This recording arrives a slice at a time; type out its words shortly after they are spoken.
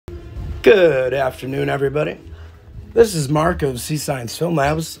Good afternoon, everybody. This is Mark of Sea Science Film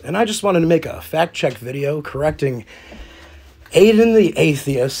Labs, and I just wanted to make a fact-check video correcting Ayden the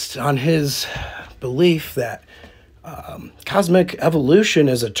Atheist on his belief that cosmic evolution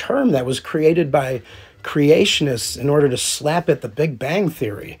is a term that was created by creationists in order to slap at the Big Bang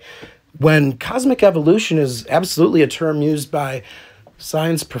Theory, when cosmic evolution is absolutely a term used by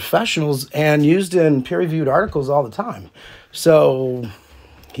science professionals and used in peer-reviewed articles all the time. So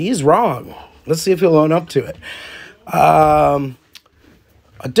he's wrong. Let's see if he'll own up to it.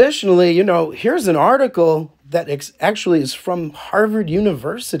 Additionally, here's an article that actually is from Harvard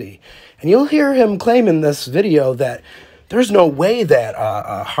University. And you'll hear him claim in this video that there's no way that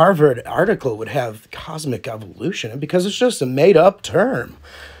a Harvard article would have cosmic evolution because it's just a made-up term.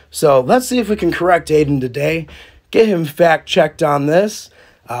 So let's see if we can correct Ayden today, get him fact-checked on this.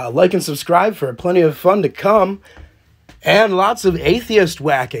 Like and subscribe for plenty of fun to come, and lots of atheist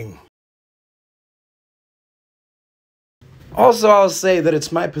whacking. Also, I'll say that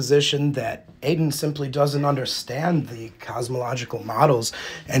it's my position that Ayden simply doesn't understand the cosmological models,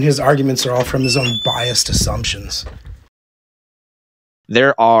 and his arguments are all from his own biased assumptions.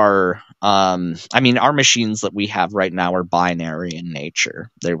 There are, our machines that we have right now are binary in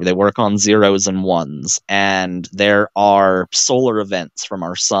nature. They work on zeros and ones, and there are solar events from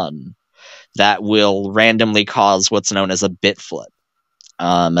our sun that will randomly cause what's known as a bit flip.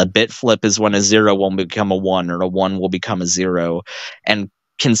 A bit flip is when a 0 will become a 1 or a 1 will become a 0. And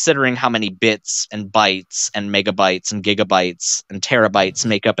considering how many bits and bytes and megabytes and gigabytes and terabytes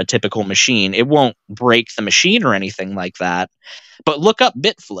make up a typical machine, it won't break the machine or anything like that. But look up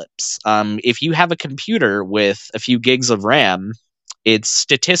bit flips. If you have a computer with a few gigs of RAM, it's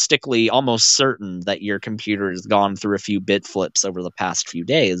statistically almost certain that your computer has gone through a few bit flips over the past few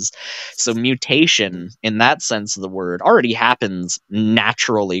days. So mutation, in that sense of the word, already happens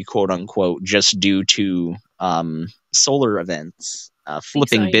naturally, quote unquote, just due to solar events,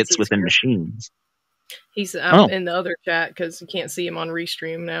 flipping bits within machines. He's out in the other chat because you can't see him on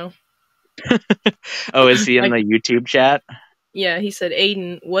Restream now. Oh, is he in the YouTube chat? Yeah, he said,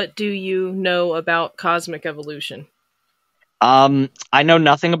 Ayden, what do you know about cosmic evolution? I know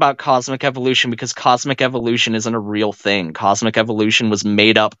nothing about cosmic evolution because cosmic evolution isn't a real thing. Cosmic evolution was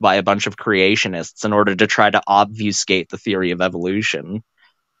made up by a bunch of creationists in order to try to obfuscate the theory of evolution.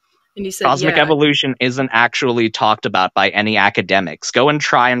 And he said, cosmic evolution isn't actually talked about by any academics. Go and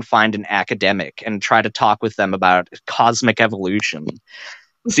try and find an academic and try to talk with them about cosmic evolution.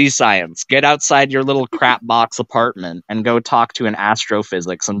 Sea science. Get outside your little crap box apartment and go talk to an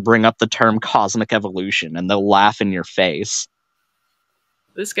astrophysics and bring up the term cosmic evolution, and they'll laugh in your face.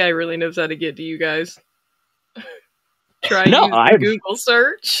 This guy really knows how to get to you guys. Try use the Google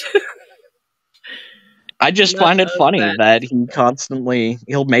search. I just find it funny that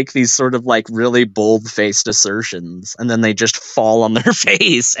he'll make these sort of like really bold-faced assertions, and then they just fall on their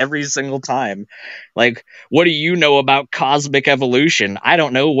face every single time. Like, what do you know about cosmic evolution? I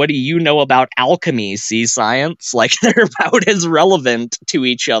don't know. What do you know about alchemy, sea science? Like, they're about as relevant to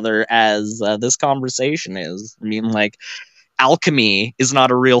each other as this conversation is. I mean, like, alchemy is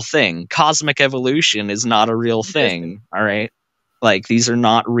not a real thing. Cosmic evolution is not a real thing, all right? Like, these are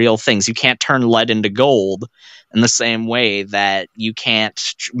not real things. You can't turn lead into gold in the same way that you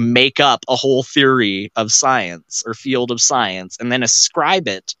can't make up a whole theory of science or field of science and then ascribe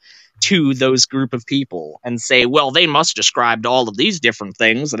it to those group of people and say, well, they must describe all of these different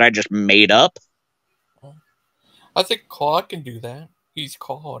things that I just made up. I think Claude can do that. He's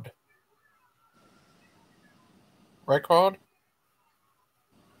Claude. Right, Claude?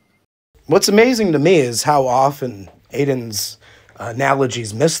 What's amazing to me is how often Ayden's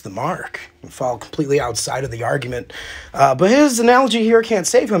analogies miss the mark and fall completely outside of the argument. But his analogy here can't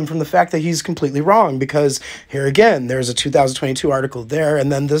save him from the fact that he's completely wrong, because here again, there's a 2022 article there,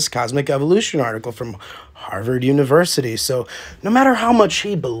 and then this cosmic evolution article from Harvard University. So no matter how much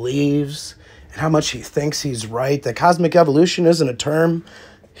he believes and how much he thinks he's right, that cosmic evolution isn't a term,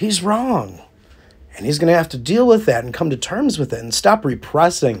 he's wrong. And he's going to have to deal with that and come to terms with it and stop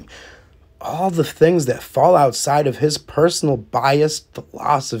repressing all the things that fall outside of his personal biased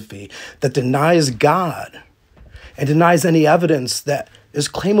philosophy that denies God and denies any evidence that is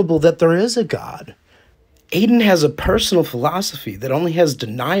claimable that there is a God. Ayden has a personal philosophy that only has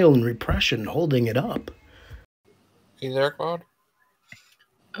denial and repression holding it up. You there, Claude?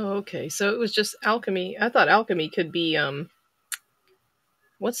 Oh, okay, so it was just alchemy. I thought alchemy could be,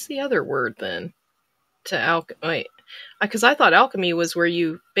 what's the other word then? Wait. Because I thought alchemy was where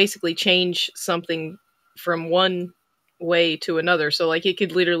you basically change something from one way to another. So, like, it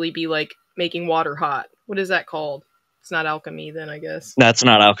could literally be, like, making water hot. What is that called? It's not alchemy then, I guess. That's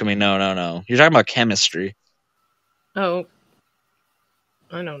not alchemy. No. You're talking about chemistry. Oh,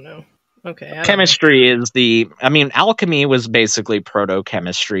 I don't know. Okay. Chemistry is alchemy was basically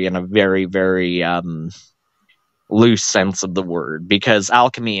proto-chemistry in a very, very loose sense of the word, because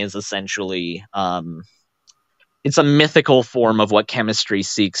alchemy is essentially it's a mythical form of what chemistry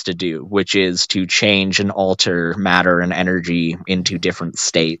seeks to do, which is to change and alter matter and energy into different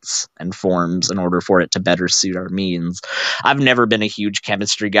states and forms in order for it to better suit our means. I've never been a huge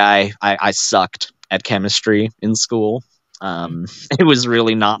chemistry guy. I sucked at chemistry in school. It was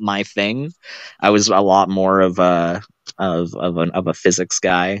really not my thing. I was a lot more of a physics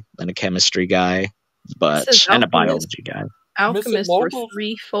guy than a chemistry guy, and a biology guy. Alchemists were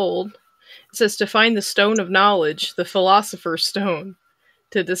threefold. It says to find the stone of knowledge, the philosopher's stone,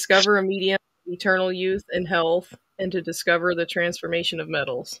 to discover a medium of eternal youth and health, and to discover the transformation of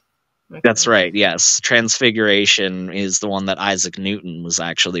metals. Okay. That's right, yes. Transfiguration is the one that Isaac Newton was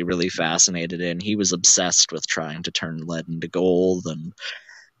actually really fascinated in. He was obsessed with trying to turn lead into gold and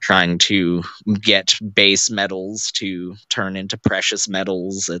trying to get base metals to turn into precious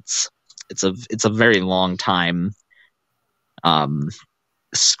metals. It's a very long time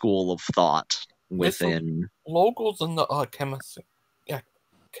school of thought within logos in the chemistry. Yeah,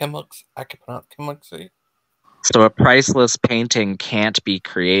 I can pronounce chemistry. So a priceless painting can't be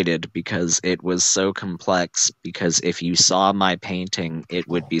created because it was so complex, because if you saw my painting, it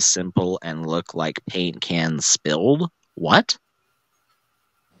would be simple and look like paint cans spilled. What?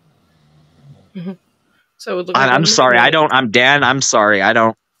 So it would look I'm sorry, I'm sorry, I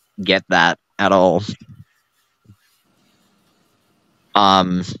don't get that at all.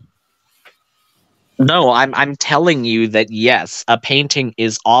 No, I'm telling you that yes, a painting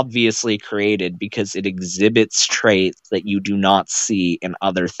is obviously created because it exhibits traits that you do not see in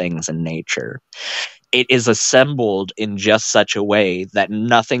other things in nature. It is assembled in just such a way that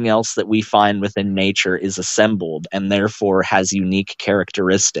nothing else that we find within nature is assembled, and therefore has unique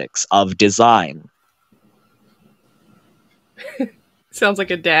characteristics of design. Sounds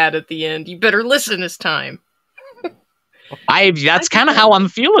like a dad at the end. You better listen this time. That's kind of how I'm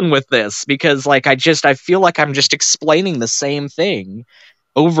feeling with this, because I feel like I'm just explaining the same thing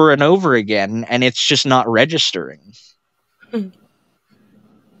over and over again, and it's just not registering. It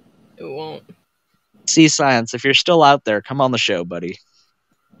won't. See, Science, if you're still out there, come on the show, buddy.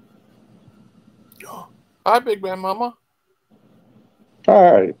 Hi, Big Man Mama.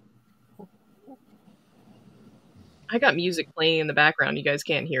 Hi. I got music playing in the background. You guys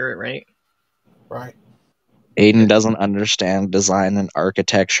can't hear it, right? Right. Ayden doesn't understand design and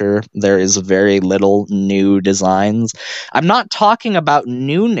architecture. There is very little new designs. I'm not talking about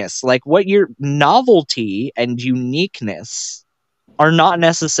newness. What your novelty and uniqueness are not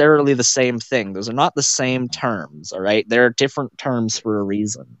necessarily the same thing. Those are not the same terms, all right? There are different terms for a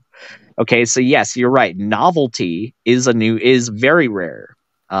reason. Okay, so yes, you're right. Novelty is very rare.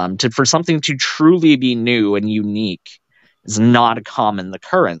 For something to truly be new and unique is not a common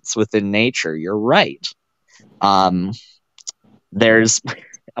occurrence within nature. You're right. There's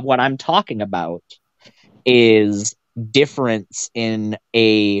what I'm talking about is difference in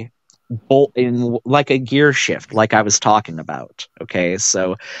a gear shift, like I was talking about. Okay,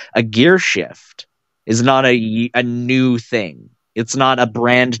 so a gear shift is not a new thing. It's not a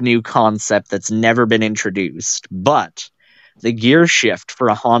brand new concept that's never been introduced, but the gear shift for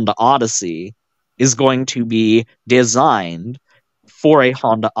a Honda Odyssey is going to be designed for a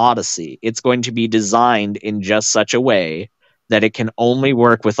Honda Odyssey. It's going to be designed in just such a way that it can only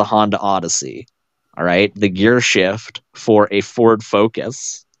work with a Honda Odyssey. All right? The gear shift for a Ford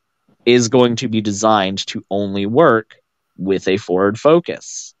Focus is going to be designed to only work with a Ford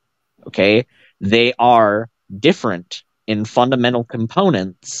Focus. Okay? They are different in fundamental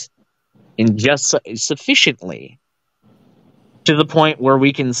components in just sufficiently to the point where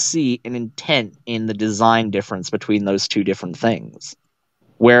we can see an intent in the design difference between those two different things.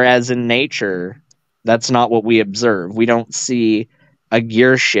 Whereas in nature, that's not what we observe. We don't see a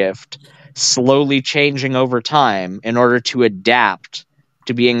gear shift slowly changing over time in order to adapt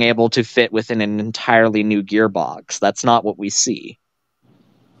to being able to fit within an entirely new gearbox. That's not what we see.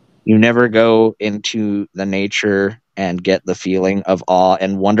 You never go into the nature and get the feeling of awe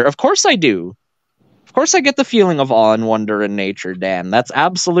and wonder. Of course I do. Of course I get the feeling of awe and wonder in nature, Dan. That's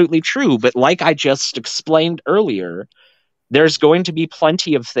absolutely true. But like I just explained earlier, there's going to be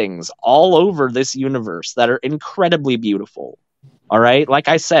plenty of things all over this universe that are incredibly beautiful. All right? Like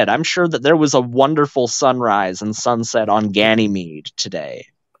I said, I'm sure that there was a wonderful sunrise and sunset on Ganymede today.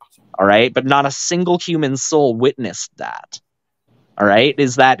 All right? But not a single human soul witnessed that. All right?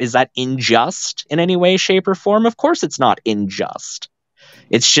 Is that unjust in any way, shape, or form? Of course it's not unjust.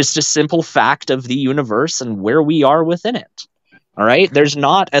 It's just a simple fact of the universe and where we are within it. All right? There's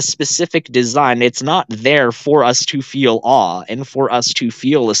not a specific design. It's not there for us to feel awe and for us to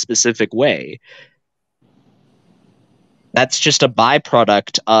feel a specific way. That's just a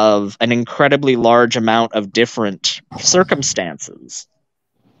byproduct of an incredibly large amount of different circumstances.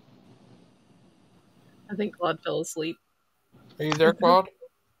 I think Claude fell asleep. Are you there, Claude?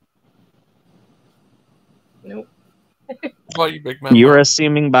 Nope. What about you, Big Man? You're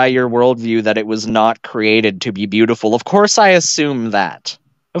assuming by your worldview that it was not created to be beautiful. Of course I assume that.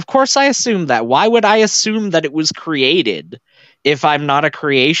 Of course I assume that. Why would I assume that it was created if I'm not a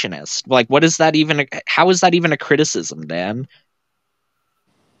creationist? Like, what is that even? How is that even a criticism, Dan?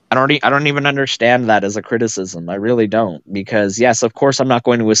 I don't even understand that as a criticism. I really don't. Because, yes, of course I'm not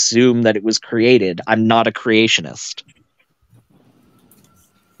going to assume that it was created. I'm not a creationist.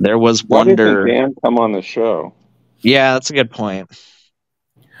 There was Why do you wonder. think Dan come on the show? Yeah, that's a good point.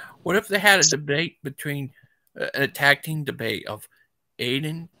 What if they had a debate between a tag team debate of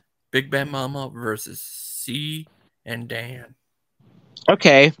Ayden, Big Ben Mama versus C and Dan?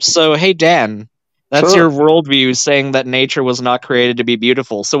 Okay, so hey Dan, that's Sure. your worldview saying that nature was not created to be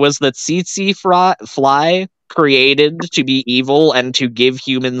beautiful. So was the tsetse fly created to be evil and to give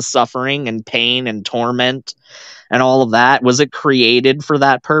humans suffering and pain and torment and all of that? Was it created for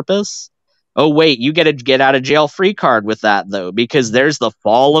that purpose? Oh wait, you get a get out of jail free card with that though, because there's the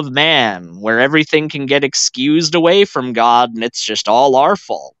fall of man, where everything can get excused away from God and it's just all our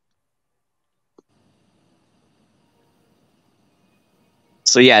fault.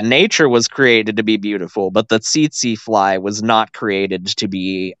 So yeah, nature was created to be beautiful, but the tsetse fly was not created to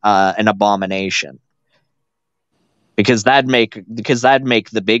be an abomination. Because that'd make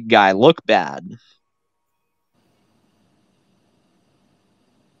the big guy look bad.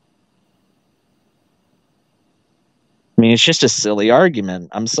 I mean, it's just a silly argument.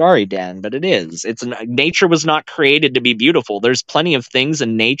 I'm sorry, Dan, but it is. Nature was not created to be beautiful. There's plenty of things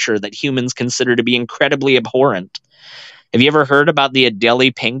in nature that humans consider to be incredibly abhorrent. Have you ever heard about the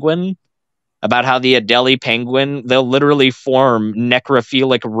Adelie penguin? About how the Adelie penguin, they'll literally form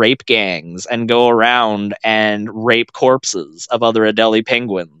necrophilic rape gangs and go around and rape corpses of other Adelie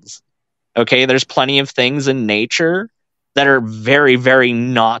penguins. Okay, there's plenty of things in nature that are very, very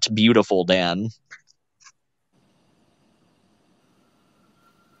not beautiful, Dan.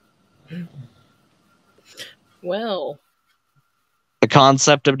 Well, The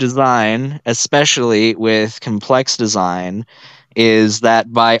concept of design, especially with complex design, is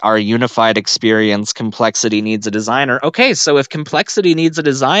that by our unified experience, complexity needs a designer. Okay, so if complexity needs a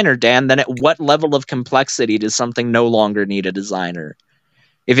designer, Dan, then at what level of complexity does something no longer need a designer?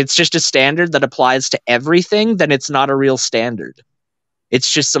 If it's just a standard that applies to everything, then it's not a real standard.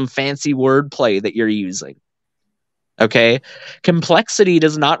 It's just some fancy wordplay that you're using. Okay? Complexity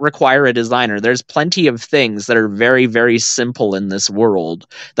does not require a designer. There's plenty of things that are very, very simple in this world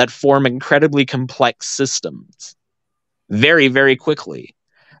that form incredibly complex systems very, very quickly.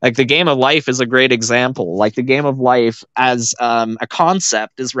 Like the game of life is a great example. Like the game of life as a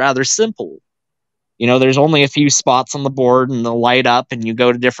concept is rather simple. You know, there's only a few spots on the board and they'll light up and you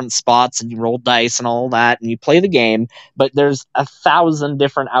go to different spots and you roll dice and all that and you play the game, but there's 1,000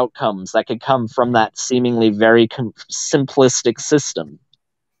 different outcomes that could come from that seemingly very simplistic system.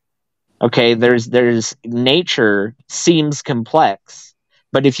 Okay, there's nature seems complex,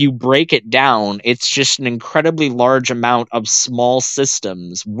 but if you break it down, it's just an incredibly large amount of small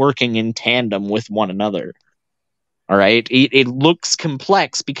systems working in tandem with one another. All right, it looks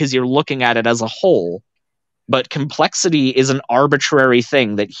complex because you're looking at it as a whole, but complexity is an arbitrary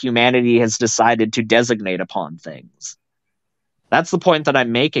thing that humanity has decided to designate upon things. That's the point that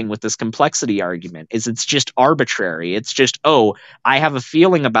I'm making with this complexity argument, is it's just arbitrary. It's just, oh, I have a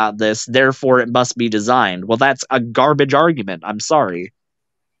feeling about this, therefore it must be designed. Well, that's a garbage argument. I'm sorry.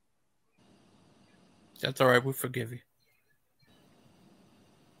 That's all right. We forgive you.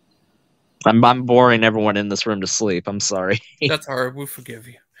 I'm boring everyone in this room to sleep. I'm sorry. That's all right. We forgive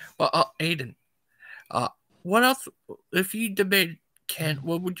you. Well, Ayden, what else? If you debate Kent,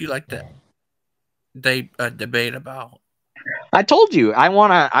 what would you like to debate about? I told you I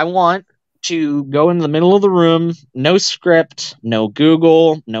want to go in the middle of the room, no script, no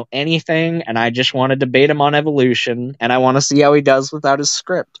Google, no anything, and I just want to debate him on evolution, and I want to see how he does without his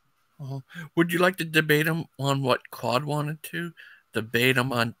script. Would you like to debate him on what Claude wanted to? Debate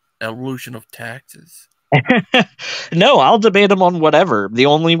him on evolution of taxes? No, I'll debate him on whatever. The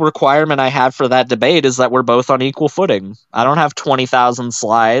only requirement I have for that debate is that we're both on equal footing. I don't have 20,000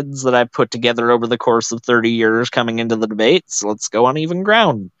 slides that I've put together over the course of 30 years coming into the debate, so let's go on even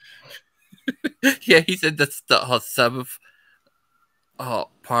ground. Yeah, he said that's the seventh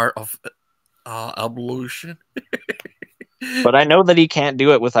part of evolution. But I know that he can't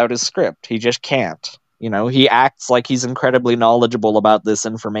do it without his script. He just can't. You know, he acts like he's incredibly knowledgeable about this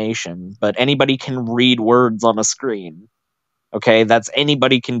information, but anybody can read words on a screen. Okay,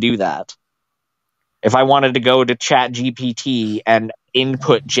 anybody can do that. If I wanted to go to ChatGPT and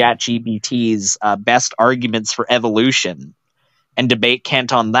input ChatGPT's best arguments for evolution and debate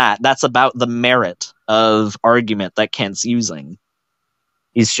Kant on that, that's about the merit of argument that Kant's using.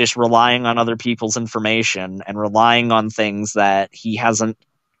 He's just relying on other people's information and relying on things that he hasn't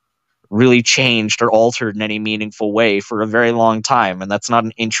really changed or altered in any meaningful way for a very long time, and that's not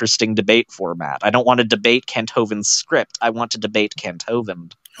an interesting debate format. I don't want to debate Kanthoven's script. I want to debate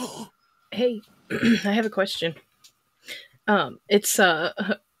Kanthoven. Hey, I have a question. It's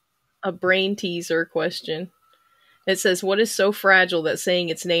a brain teaser question. It says, what is so fragile that saying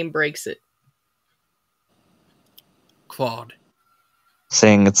its name breaks it? Claude.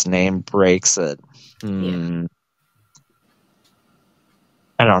 Saying its name breaks it. Yeah.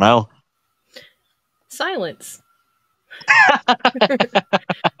 I don't know. Silence.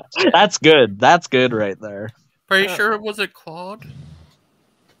 That's good. That's good right there. Pretty sure it was a Claude?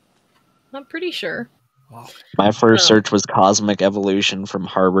 I'm pretty sure. Wow. My first search was Cosmic Evolution from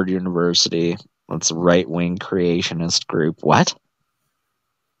Harvard University. That's a right-wing creationist group. What?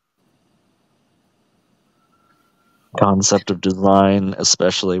 Concept of design,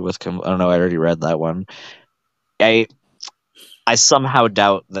 especially with... oh no, I already read that one. I somehow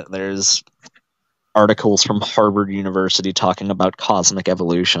doubt that there's articles from Harvard University talking about cosmic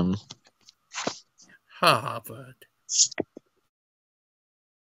evolution. Harvard.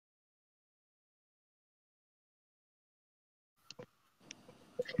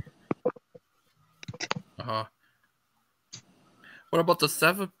 What about the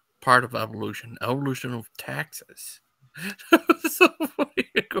seventh part of evolution? Evolution of taxes. So funny.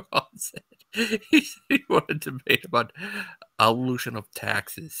 Grant said he wanted to debate about evolution of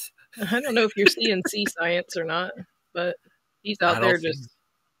taxes. I don't know if you're seeing sea science or not, but he's out there just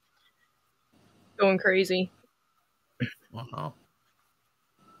going crazy. Wow.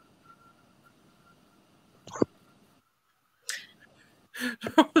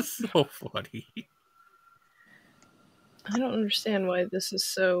 That was so funny. I don't understand why this is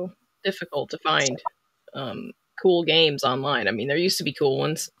so difficult to find cool games online. I mean, there used to be cool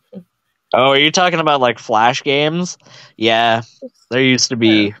ones. Oh, are you talking about like Flash games? Yeah, there used to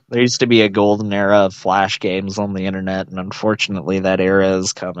be a golden era of Flash games on the internet, and unfortunately, that era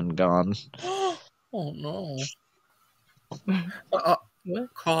has come and gone. Oh no! What?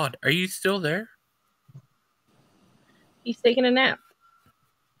 Claude, are you still there? He's taking a nap.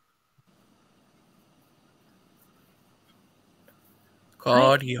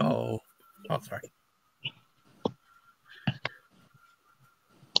 Claudio. Oh, sorry.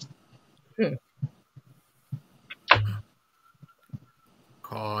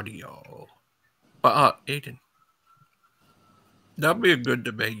 Claudio. But Ayden. That'd be a good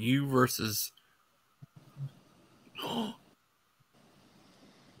debate. You versus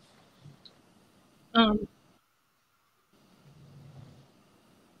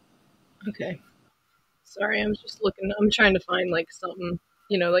Okay. Sorry, I'm just looking. I'm trying to find like something,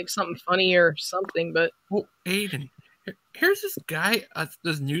 like something funny or something, but... Well, Ayden, here's this guy,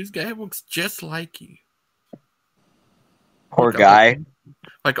 this news guy who looks just like you. Poor guy.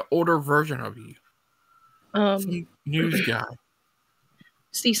 Like an older version of you. Some news guy.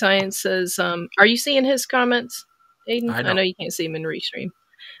 Sea Science says, are you seeing his comments, Ayden? I know you can't see him in Restream.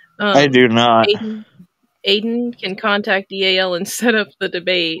 I do not. Ayden can contact DAL and set up the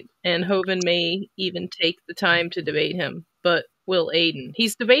debate, and Hoven may even take the time to debate him. But will Ayden?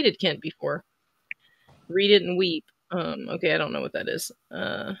 He's debated Kent before. Read it and weep. Okay, I don't know what that is.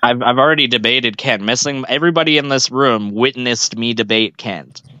 I've already debated Kent. Everybody in this room witnessed me debate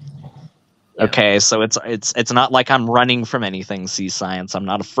Kent. Yeah. Okay, so it's not like I'm running from anything, Sea Science. I'm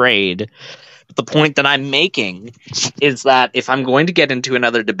not afraid. But the point that I'm making is that if I'm going to get into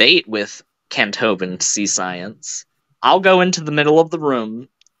another debate with Kenthoven, Sea Science, I'll go into the middle of the room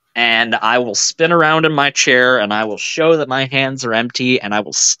and I will spin around in my chair and I will show that my hands are empty and I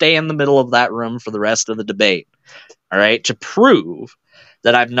will stay in the middle of that room for the rest of the debate. All right, to prove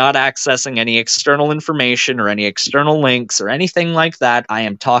that I'm not accessing any external information or any external links or anything like that. I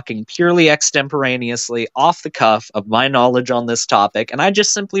am talking purely extemporaneously off the cuff of my knowledge on this topic, and I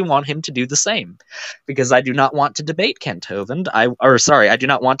just simply want him to do the same. Because I do not want to debate Kent Hovind. I do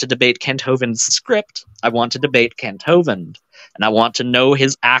not want to debate Kent Hovind's script. I want to debate Kent Hovind. And I want to know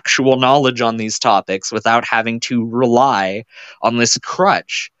his actual knowledge on these topics without having to rely on this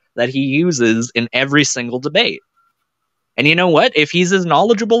crutch that he uses in every single debate. And you know what? If he's as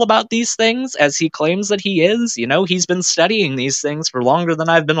knowledgeable about these things as he claims that he is, he's been studying these things for longer than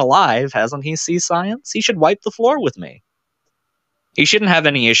I've been alive, hasn't he, C-Science? He should wipe the floor with me. He shouldn't have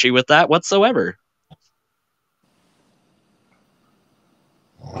any issue with that whatsoever.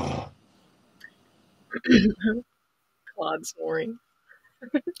 Claude snoring.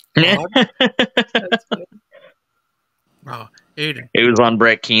 Claude? That's funny. Oh, Ayden. It was on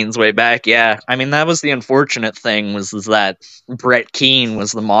Brett Keen's way back, yeah. I mean, that was the unfortunate thing, was that Brett Keen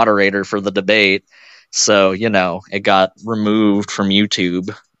was the moderator for the debate. So, it got removed from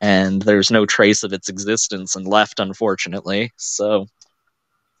YouTube, and there's no trace of its existence and left, unfortunately. So,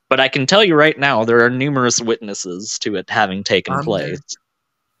 but I can tell you right now, there are numerous witnesses to it having taken I'm place. there.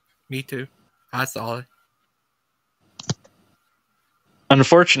 Me too. I saw it.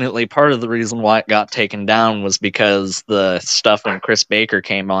 Unfortunately, part of the reason why it got taken down was because the stuff when Chris Baker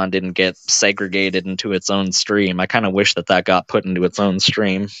came on didn't get segregated into its own stream. I kind of wish that got put into its own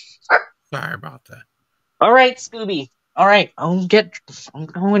stream. Sorry about that. All right, Scooby. All right, I'm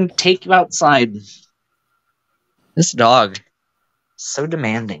going to take you outside. This dog, so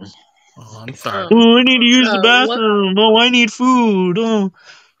demanding. Oh, I'm sorry. Oh, I need to use the bathroom. Oh, I need food. Oh.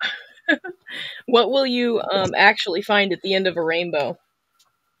 What will you actually find at the end of a rainbow?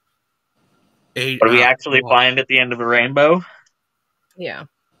 What do we actually find at the end of a rainbow? Yeah.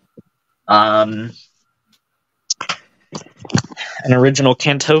 An original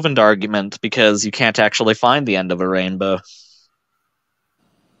Kent Hovind argument, because you can't actually find the end of a rainbow.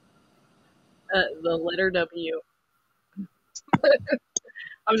 The letter W.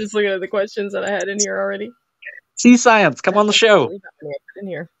 I'm just looking at the questions that I had in here already. C-Science, come on the show. In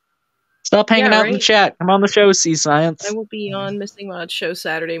here. Stop hanging out in the chat. Come on the show, C-Science. I will be on Missing Mod's show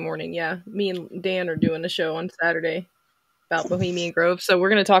Saturday morning. Yeah, me and Dan are doing a show on Saturday about Bohemian Grove. So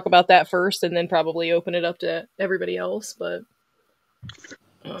we're going to talk about that first and then probably open it up to everybody else. But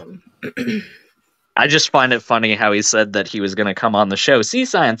I just find it funny how he said that he was going to come on the show.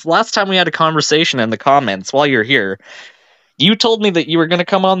 C-Science, last time we had a conversation in the comments while you're here, you told me that you were going to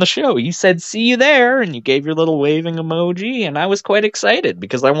come on the show. You said, see you there, and you gave your little waving emoji, and I was quite excited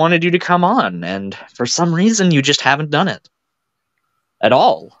because I wanted you to come on, and for some reason you just haven't done it. At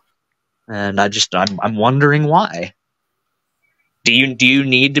all. And I'm wondering why. Do you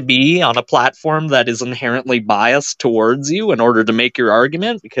need to be on a platform that is inherently biased towards you in order to make your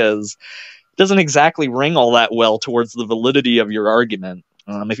argument? Because it doesn't exactly ring all that well towards the validity of your argument.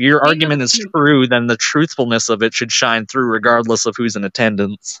 If your argument is true, then the truthfulness of it should shine through regardless of who's in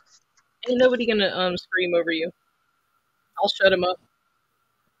attendance. Ain't nobody gonna scream over you. I'll shut him up.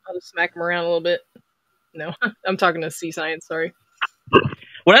 I'll just smack him around a little bit. No, I'm talking to C-Science, sorry.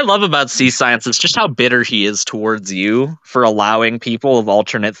 What I love about C-Science is just how bitter he is towards you for allowing people of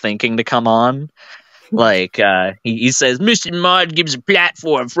alternate thinking to come on. Like, he says, Mr. Mod gives a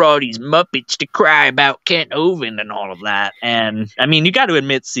platform for all these Muppets to cry about Kent Hovind and all of that. And, I mean, you got to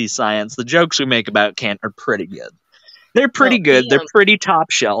admit, C-Science, the jokes we make about Kent are pretty good. They're pretty good. They're pretty top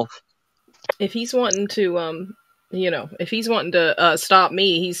shelf. If he's wanting to, if he's wanting to stop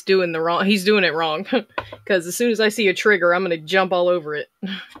me, he's doing it wrong. Because as soon as I see a trigger, I'm going to jump all over it,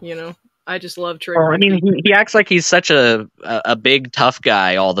 I just love triggering. Well, I mean, he acts like he's such a big, tough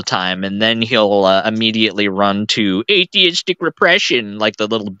guy all the time, and then he'll immediately run to atheistic repression like the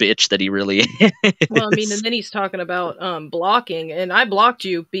little bitch that he really is. Well, I mean, and then he's talking about blocking, and I blocked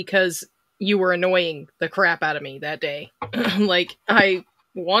you because you were annoying the crap out of me that day. Like, I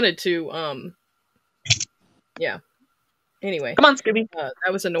wanted to, yeah. Anyway. Come on, Scooby.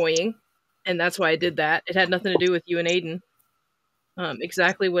 That was annoying, and that's why I did that. It had nothing to do with you and Ayden.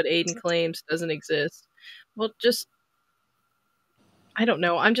 Exactly what Ayden claims doesn't exist. Well, I don't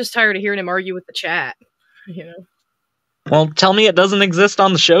know. I'm just tired of hearing him argue with the chat, Well, tell me it doesn't exist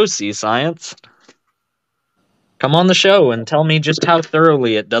on the show, C-Science. Come on the show and tell me just how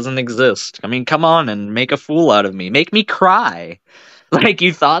thoroughly it doesn't exist. I mean, come on and make a fool out of me. Make me cry. Like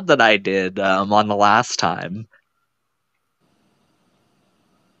you thought that I did on the last time.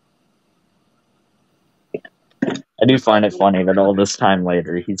 I do find it funny that all this time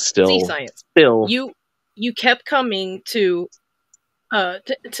later, he's still... C-Science. You kept coming to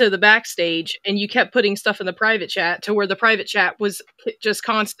to the backstage, and you kept putting stuff in the private chat to where the private chat was just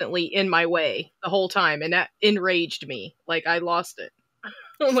constantly in my way the whole time, and that enraged me. Like, I lost it.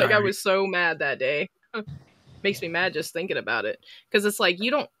 Like, I was so mad that day. Makes me mad just thinking about it, because it's like, you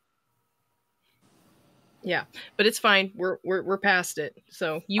don't. Yeah, but it's fine. We're past it.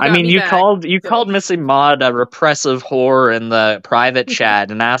 So you. Got me back, called Missy Maud a repressive whore in the private chat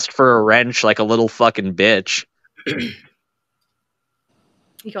and asked for a wrench like a little fucking bitch.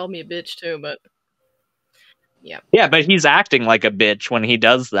 He called me a bitch too, but yeah. Yeah, but he's acting like a bitch when he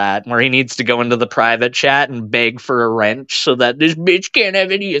does that, where he needs to go into the private chat and beg for a wrench so that this bitch can't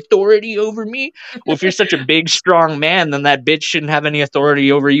have any authority over me. Well, if you're such a big, strong man, then that bitch shouldn't have any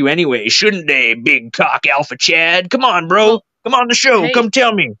authority over you anyway, shouldn't they, big cock alpha Chad? Come on, bro. Well, come on the show. Hey, come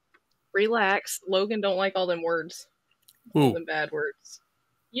tell me. Relax. Logan don't like all them words. All them bad words.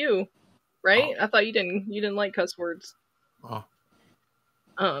 You, right? I thought you didn't like cuss words. Oh.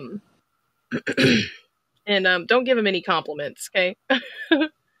 And don't give him any compliments, okay? I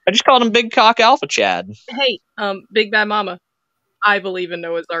just called him Big Cock Alpha Chad. Hey, Big Bad Mama. I believe in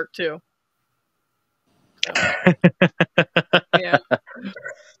Noah's Ark too. So, yeah.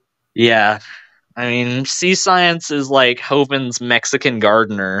 Yeah. I mean, Sea Science is like Hoven's Mexican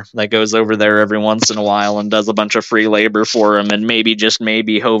gardener that goes over there every once in a while and does a bunch of free labor for him, and maybe, just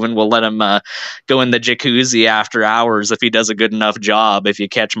maybe, Hoven will let him go in the jacuzzi after hours if he does a good enough job, if you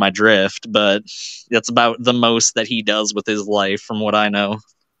catch my drift, but that's about the most that he does with his life, from what I know.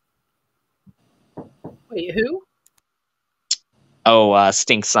 Wait, who? Oh,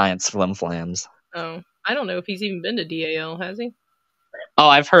 Stink Science Flimflams. Oh, I don't know if he's even been to DAL, has he? Oh,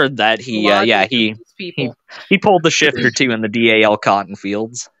 I've heard that he pulled the shift or two in the DAL cotton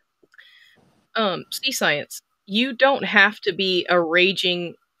fields. Sea Science, you don't have to be a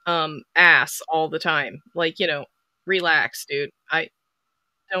raging ass all the time. Like, relax, dude. I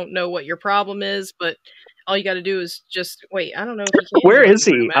don't know what your problem is, but all you got to do is just wait. I don't know if he can. Where is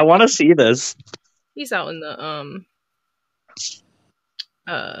he? I want to see this. He's out in the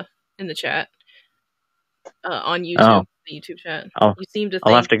chat. On YouTube, the YouTube chat. You seem to think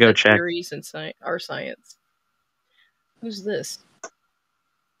I'll have to go check. Theories and are science. Who's this?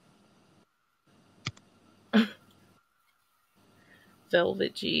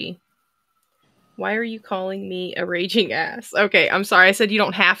 Velvet G. Why are you calling me a raging ass? Okay, I'm sorry. I said you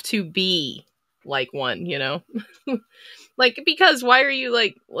don't have to be like one, like, because why are you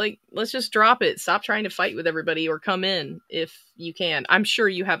like, let's just drop it. Stop trying to fight with everybody, or come in if you can. I'm sure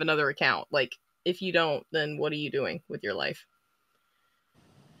you have another account. Like, if you don't, then what are you doing with your life?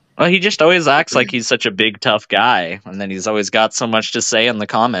 Well, he just always acts like he's such a big, tough guy, and then he's always got so much to say in the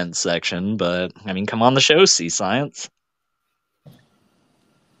comments section, but, I mean, come on the show, Sea Science.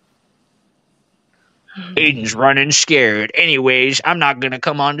 Ayden's running scared. Anyways, I'm not gonna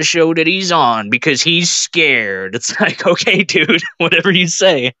come on the show that he's on, because he's scared. It's like, okay, dude, whatever you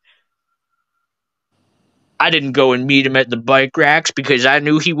say. I didn't go and meet him at the bike racks because I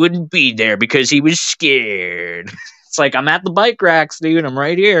knew he wouldn't be there because he was scared. It's like, I'm at the bike racks, dude. I'm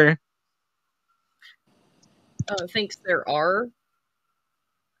right here. Thinks there are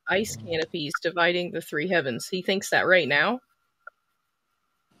ice canopies dividing the three heavens. He thinks that right now.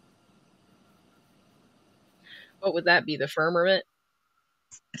 What would that be? The firmament?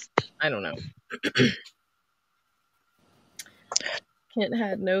 I don't know. Kent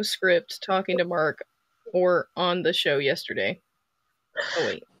had no script talking to Mark or on the show yesterday. Oh,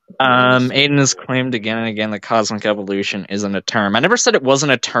 wait. Ayden has claimed again and again that cosmic evolution isn't a term. I never said it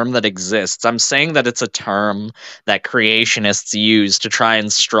wasn't a term that exists. I'm saying that it's a term that creationists use to try and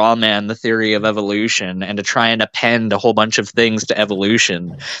strawman the theory of evolution and to try and append a whole bunch of things to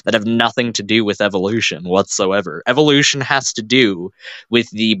evolution that have nothing to do with evolution whatsoever. Evolution has to do with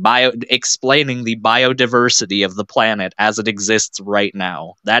explaining the biodiversity of the planet as it exists right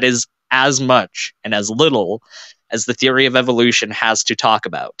now. That is as much and as little as the theory of evolution has to talk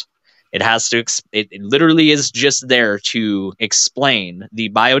about. It has to. It literally is just there to explain the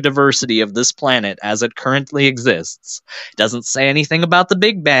biodiversity of this planet as it currently exists. It doesn't say anything about the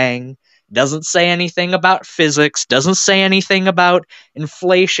Big Bang. Doesn't say anything about physics. Doesn't say anything about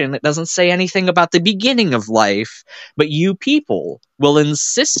inflation. It doesn't say anything about the beginning of life. But you people will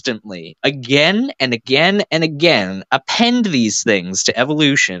insistently, again and again and again, append these things to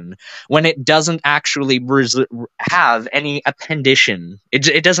evolution when it doesn't actually have any appendition.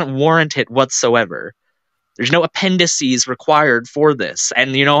 It doesn't warrant it whatsoever. There's no appendices required for this.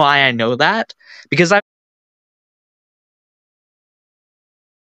 And you know why I know that? Because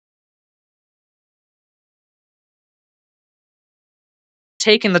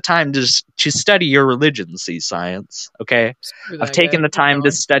taken the time to study your religion, see science. Okay, I've taken the time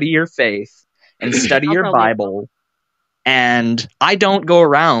to study your faith and study your Bible, and I don't go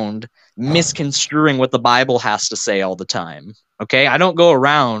around misconstruing what the Bible has to say all the time. Okay, I don't go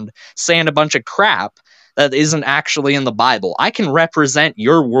around saying a bunch of crap that isn't actually in the Bible. I can represent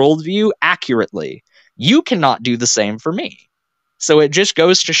your worldview accurately. You cannot do the same for me. So it just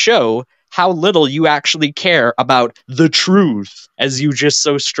goes to show how little you actually care about the truth, as you just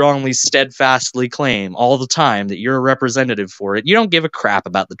so strongly, steadfastly claim all the time that you're a representative for it. You don't give a crap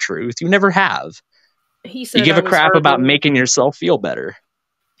about the truth. You never have. He said you give a crap about making yourself feel better.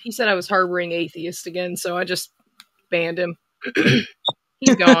 He said I was harboring atheists again, so I just banned him.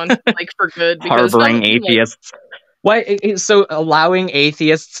 He's gone, like, for good. Harboring atheists. Why? So allowing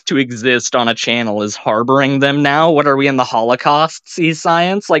atheists to exist on a channel is harboring them now? What are we in the Holocaust? See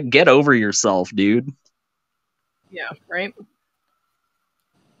science? Like, get over yourself, dude. Yeah, right?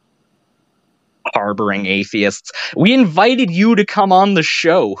 Harboring atheists. We invited you to come on the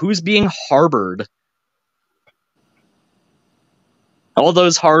show. Who's being harbored? All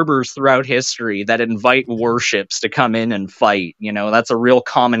those harbors throughout history that invite warships to come in and fight, you know, that's a real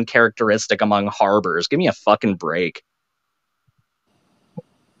common characteristic among harbors. Give me a fucking break.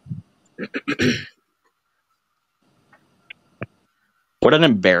 What an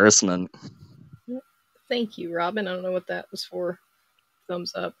embarrassment. Thank you, Robin. I don't know what that was for.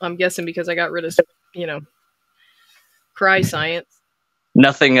 Thumbs up. I'm guessing because I got rid of, cry science.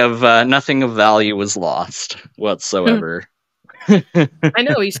 Nothing of value was lost whatsoever. I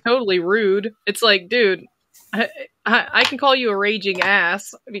know, he's totally rude. It's like, dude, I can call you a raging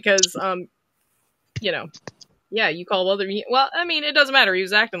ass because, yeah, you call other... Well, I mean, it doesn't matter. He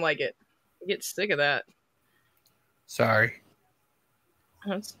was acting like it. I get sick of that. Sorry.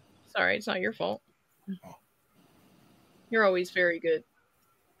 It's alright. It's not your fault. You're always very good,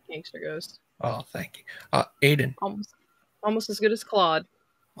 Gangster Ghost. Oh, thank you. Ayden. Almost as good as Claude.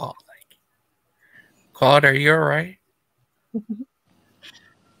 Oh, thank you. Claude, are you alright?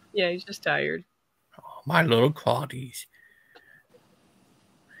 Yeah, he's just tired. Oh, my little Claudies.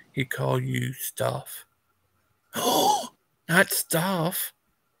 He called you stuff. Oh, not stuff.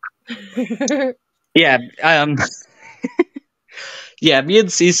 Yeah, yeah, me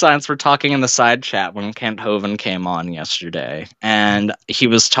and C Science were talking in the side chat when Kent Hovind came on yesterday, and he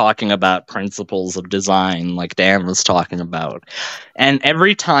was talking about principles of design, like Dan was talking about. And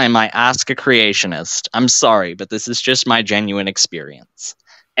every time I ask a creationist, I'm sorry, but this is just my genuine experience.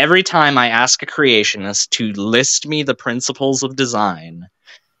 Every time I ask a creationist to list me the principles of design,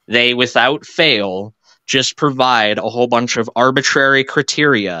 they, without fail, just provide a whole bunch of arbitrary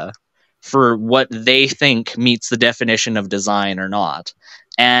criteria for what they think meets the definition of design or not.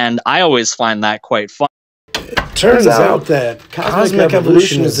 And I always find that quite fun. It turns out that cosmic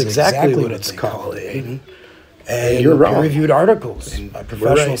evolution is exactly what it's called, Ayden. And you're wrong. Peer-reviewed articles by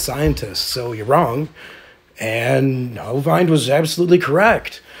professional scientists, so you're wrong. And Hovind was absolutely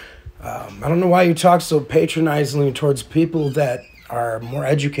correct. I don't know why you talk so patronizingly towards people that are more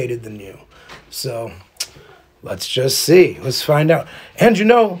educated than you. So let's just see. Let's find out. And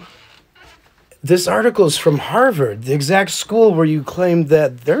this article is from Harvard, the exact school where you claimed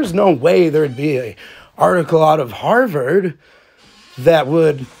that there's no way there'd be an article out of Harvard that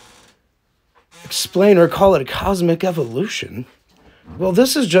would explain or call it a cosmic evolution. Well,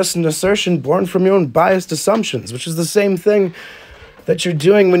 this is just an assertion born from your own biased assumptions, which is the same thing that you're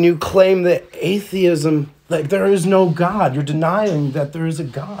doing when you claim that atheism, like there is no God. You're denying that there is a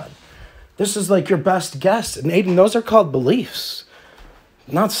God. This is like your best guess. And Ayden, those are called beliefs,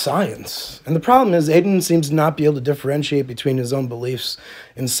 not science. And the problem is Ayden seems to not be able to differentiate between his own beliefs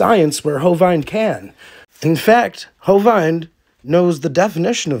and science where Hovind can. In fact, Hovind knows the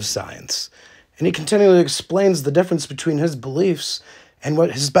definition of science, and he continually explains the difference between his beliefs and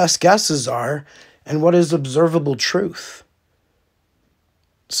what his best guesses are and what is observable truth.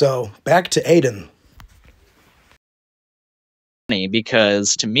 So, back to Ayden.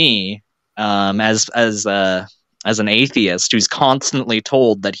 Because to me, as an atheist who's constantly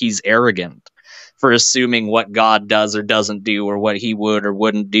told that he's arrogant for assuming what God does or doesn't do, or what he would or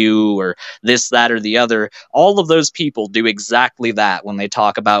wouldn't do, or this, that, or the other, all of those people do exactly that when they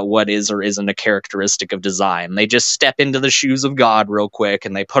talk about what is or isn't a characteristic of design. They just step into the shoes of God real quick,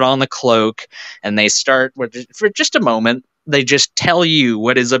 and they put on the cloak, and they start, for just a moment, they just tell you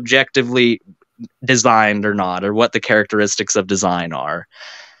what is objectively designed or not, or what the characteristics of design are.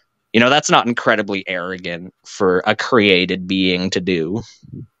 That's not incredibly arrogant for a created being to do.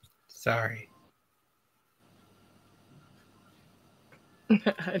 Sorry.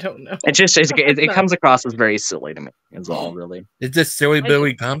 I don't know. It comes across as very silly to me. Is all really. Is this Silly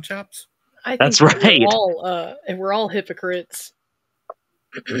Billy Gum Chops? I think That's right. We're all hypocrites.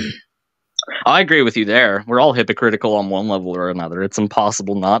 I agree with you there. We're all hypocritical on one level or another. It's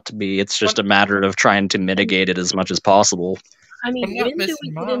impossible not to be. It's just a matter of trying to mitigate it as much as possible. I mean, Well, not when do Miss we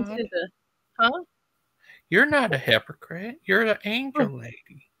get Maud. into the... Huh? You're not a hypocrite. You're the angel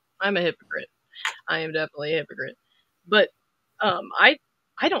lady. I'm a hypocrite. I am definitely a hypocrite. But I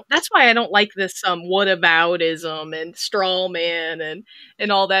don't. That's why I don't like this whataboutism and straw man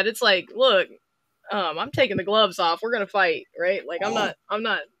and all that. It's like, look, I'm taking the gloves off. We're gonna fight, right? Like I'm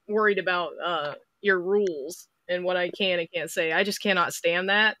not worried about your rules and what I can and can't say. I just cannot stand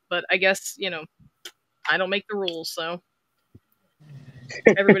that. But I guess I don't make the rules, so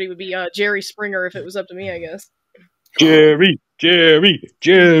everybody would be Jerry Springer if it was up to me, I guess. Jerry.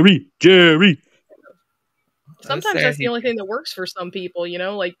 Sometimes that's the only thing that works for some people,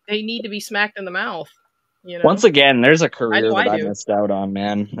 like they need to be smacked in the mouth. Once again, there's a career I that I do. missed out on,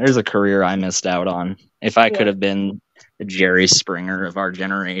 man. There's a career I missed out on. If I could have been the Jerry Springer of our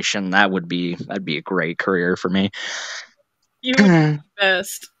generation, that'd be a great career for me. You would be the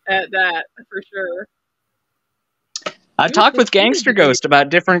best at that, for sure. I talked with Gangster Ghost about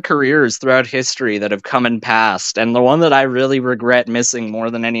different careers throughout history that have come and passed, and the one that I really regret missing more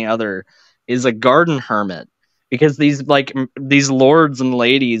than any other is a garden hermit. Because these lords and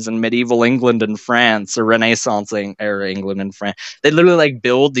ladies in medieval England and France, or Renaissance era England and France, they literally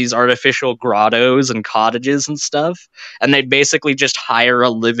build these artificial grottos and cottages and stuff, and they basically just hire a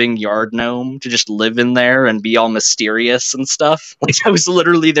living yard gnome to just live in there and be all mysterious and stuff. Like that was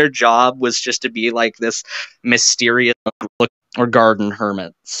literally their job, was just to be like this mysterious look, or garden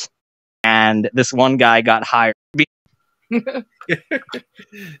hermits. And this one guy got hired. Yeah,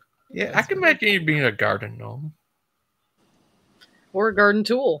 I can imagine you being a garden gnome. Or a garden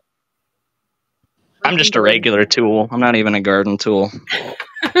tool. I'm just a regular tool. I'm not even a garden tool.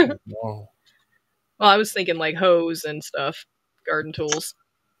 Whoa. Well, I was thinking like hose and stuff. Garden tools.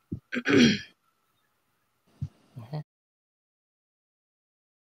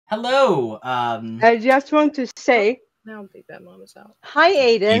 Hello. I just want to say. Now Big Bad Mom is out. Hi,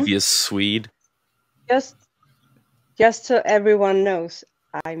 Ayden. Devious Swede. Just so everyone knows,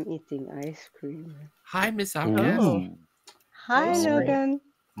 I'm eating ice cream. Hi, Miss Outcast. Oh. Hi, Ice cream. Logan.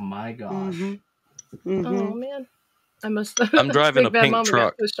 My gosh. Oh man, I must. I'm driving Big a Bad pink Mama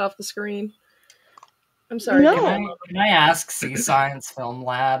truck. got pushed off the screen. I'm sorry. No. Big Bad Mama. Can I ask Sea Science Film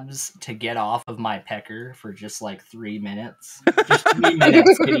Labs to get off of my pecker for just 3 minutes? Just 3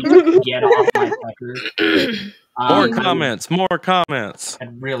 minutes. Can you get off my pecker? More comments.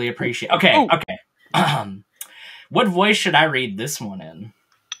 I'd really appreciate. Okay. What voice should I read this one in?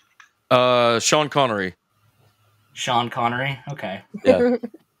 Sean Connery. Sean Connery? Okay. Yeah.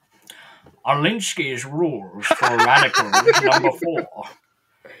 Arlinsky's rules for radicals number 4.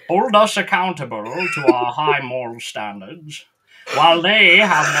 Hold us accountable to our high moral standards, while they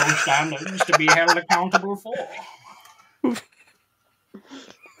have no standards to be held accountable for.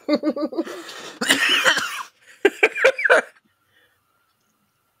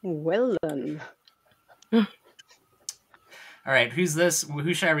 Well done. All right, who's this?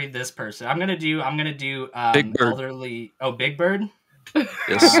 Who should I read this person? I'm gonna do Big Bird. elderly. Oh, Big Bird.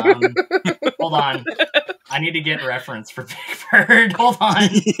 Yes. Hold on, I need to get reference for Big Bird. Hold on.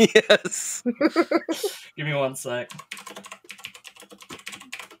 Yes. Give me 1 sec.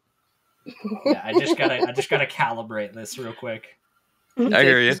 Yeah, I just gotta calibrate this real quick. I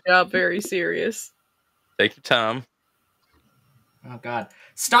hear you. His job very serious. Take your time. Oh God,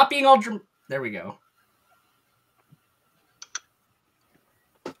 stop being all. There we go.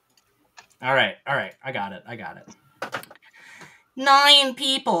 All right. I got it. 9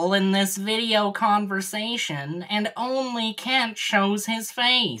 people in this video conversation, and only Kent shows his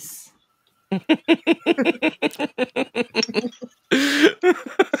face.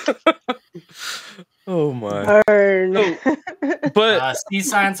 Oh my. Burn. But Sea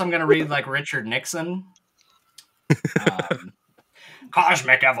Science, I'm gonna read like Richard Nixon.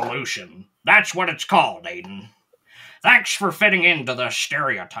 Cosmic evolution. That's what it's called, Ayden. Thanks for fitting into the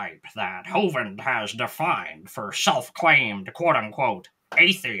stereotype that Hovind has defined for self-claimed quote-unquote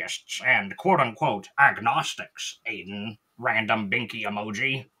atheists and quote-unquote agnostics, Ayden. Random binky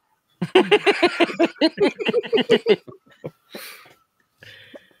emoji.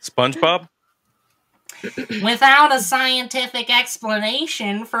 SpongeBob? Without a scientific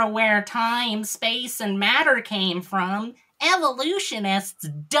explanation for where time, space, and matter came from, evolutionists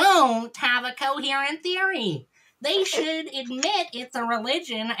don't have a coherent theory. They should admit it's a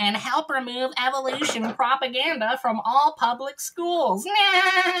religion and help remove evolution propaganda from all public schools.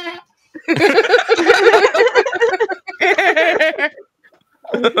 Nah.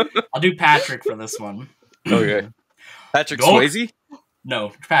 I'll do Patrick for this one. Okay. Patrick Nope. Swayze?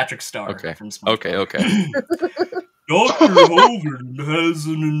 No, Patrick Starr. Okay. From SpongeBob. Okay. Dr. Hoven has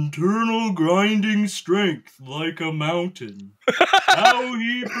an internal grinding strength like a mountain. How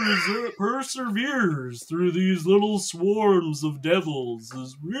he perseveres through these little swarms of devils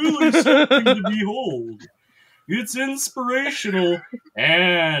is really something to behold. It's inspirational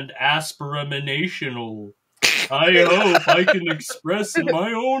and aspiraminational. I hope I can express in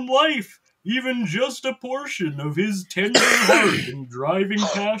my own life even just a portion of his tender heart and driving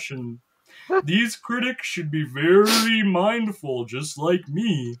passion. These critics should be very mindful, just like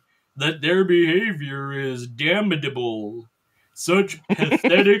me, that their behavior is damnable. Such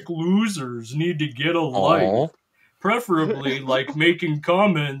pathetic losers need to get a life. Aw. Preferably like making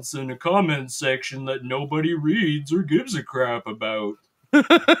comments in a comment section that nobody reads or gives a crap about.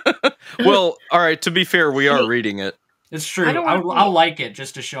 Well, all right. To be fair, we are reading it. It's true. I don't wanna be- I'll like it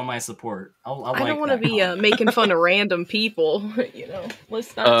just to show my support. I don't want to be making fun of random people. You know,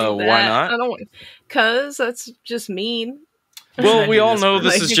 let's not do that. Why not? I don't want, cause that's just mean. Well, we all know Like-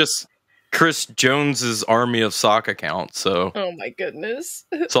 this is just Chris Jones's army of sock accounts, so Oh my goodness,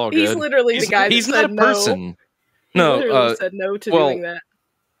 it's all he's good. literally the guy that He's said not a person. He No, literally said no to well, doing that.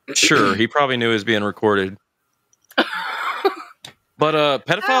 Sure, he probably knew he was being recorded. But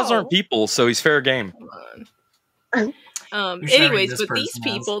pedophiles Ow. aren't people, so he's fair game. Come on. You're sharing Anyways, this but these person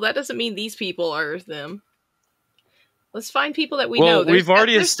as- people, that doesn't mean these people are them. Let's find people that we Well, know. we've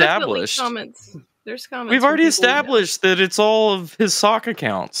already there's definitely established- comments. There's comments. We've from already people we know. established that it's all of his sock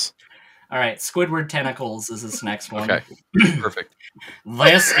accounts. All right, Squidward Tentacles is this next one. Okay, perfect.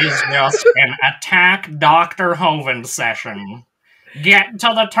 This is just an attack Dr. Hoven session. Get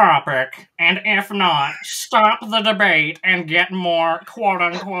to the topic, and if not, stop the debate and get more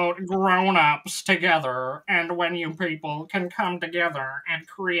quote-unquote grown-ups together, and when you people can come together and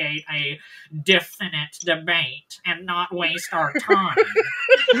create a definite debate and not waste our time.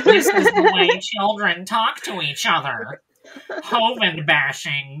 This is the way children talk to each other. Hoven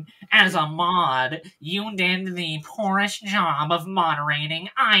bashing. As a mod, you did the poorest job of moderating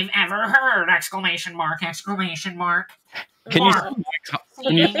I've ever heard! Exclamation mark, exclamation mark. Can you? Mark.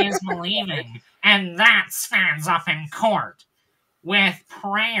 Seeing is believing, and that stands up in court. With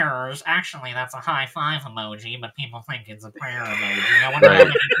prayers, actually that's a high five emoji, but people think it's a prayer emoji. I wonder how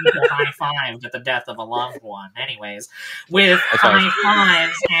many people high-fived at the death of a loved one. Anyways, with high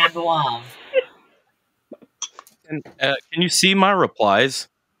fives and love. Can you see my replies?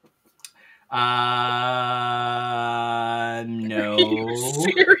 No. Are you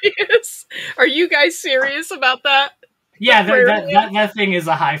serious? Are you guys serious about that? Yeah, Prayer that thing is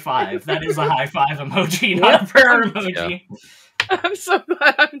a high five. That is a high five emoji, not a prayer emoji. I'm so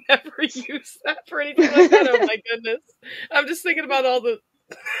glad I've never used that for anything like that. Oh my goodness. I'm just thinking about all the...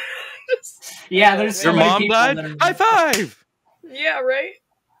 Yeah, there's so Your many mom people died? that are High five! Yeah, right?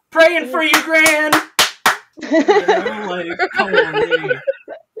 praying for you, Gran. Like, holy.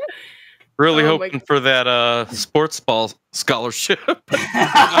 Really Oh my hoping for that sports ball scholarship.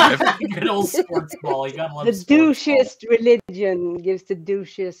 Good old sports ball. You gotta love The sports ball. douchiest religion gives the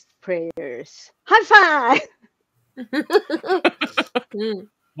douchiest prayers. High five!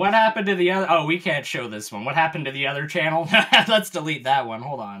 What happened to the other? Oh, we can't show this one. What happened to the other channel? Let's delete that one.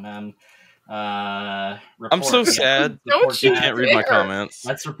 Hold on. I'm so sad. Don't You you can't read my dare. comments.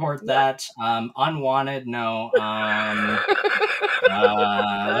 Let's report that. Unwanted, no.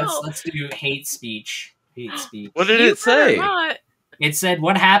 Let's do hate speech. Hate speech. What did You it say? better not. It said,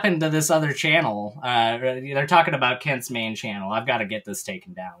 what happened to this other channel? They're talking about Kent's main channel. I've got to get this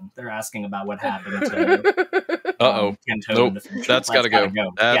taken down. They're asking about what happened to Uh-oh. Kent Nope. Hoven. That's gotta go.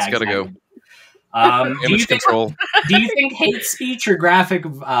 That's gotta go. Image control. Do you think hate speech or graphic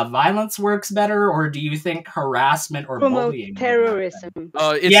violence works better, or do you think harassment or Promote bullying? terrorism.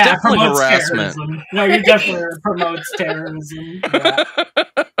 It's Yeah, definitely promotes harassment. terrorism. No, it definitely promotes terrorism. Yeah.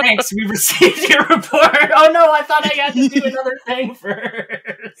 Thanks, we received your report. Oh no, I thought I had to do another thing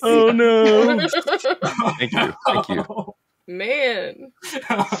first. Oh no. Thank you. Thank you. Man.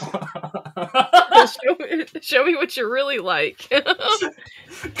 Show me what you really like. Going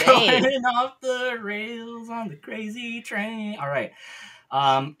off the rails on the crazy train. All right.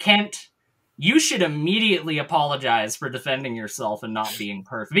 Kent, you should immediately apologize for defending yourself and not being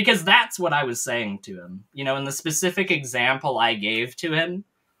perfect. Because that's what I was saying to him. You know, in the specific example I gave to him,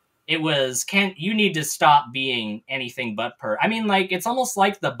 it was, Kent, you need to stop being anything but I mean, like, it's almost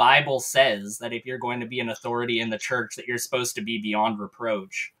like the Bible says that if you're going to be an authority in the church, that you're supposed to be beyond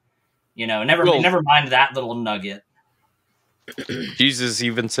reproach. You know, never mind that little nugget. Jesus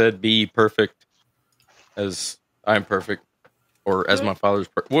even said, "Be perfect, as I'm perfect, or as my Father's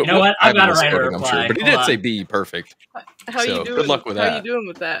perfect." You know what? I've got to write a reply. I'm sure, but he did say, "Be perfect." How you doing? Good luck with that. How you doing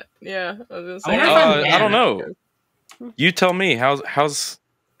with that? Yeah, I was gonna say. I don't know. You tell me. How's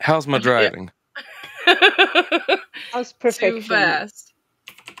my driving? How's perfection? Too fast.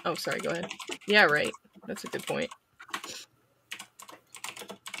 Oh, sorry. Go ahead. Yeah, right. That's a good point.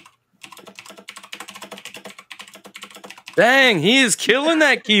 Dang, he is killing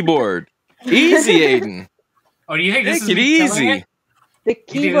that keyboard. Easy, Ayden. Oh, do you think this is Take it easy? The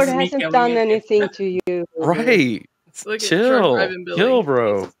keyboard hasn't done anything to you. Right. Look at Chill. Driving Billy. Chill,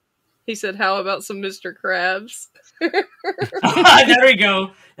 bro. He said, "How about some Mr. Krabs?" There we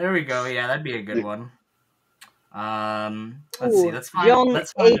go. There we go. Yeah, that'd be a good one. Let's see. Let's find. John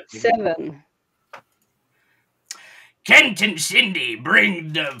Let's find 8:7. Kent and Cindy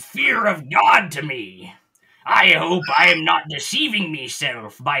bring the fear of God to me. I hope I am not deceiving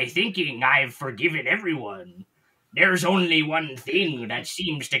myself by thinking I've forgiven everyone. There's only one thing that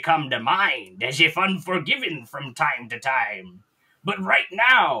seems to come to mind, as if unforgiven from time to time. But right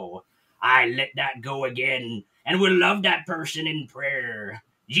now, I let that go again, and will love that person in prayer.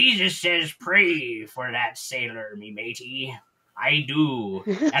 Jesus says pray for that sailor, me matey. I do,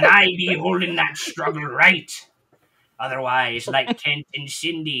 and I be holding that struggle right. Otherwise, like Kent and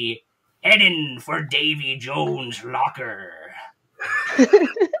Cindy, heading for Davy Jones' locker.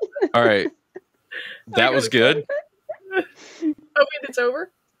 All right. That was good. Oh, wait, it's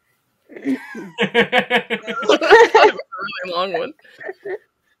over? It was a really long one.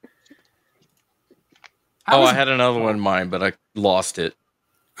 Oh, I had another one in mind, but I lost it.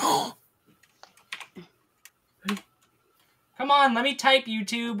 Come on, let me type,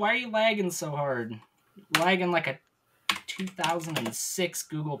 YouTube. Why are you lagging so hard? Lagging like a 2006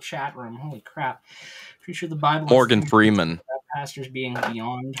 Google chat room. Holy crap. Pretty sure the Bible Morgan Freeman. Pastors being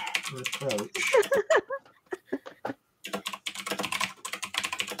beyond reproach.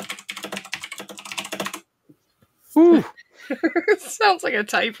 Sounds like a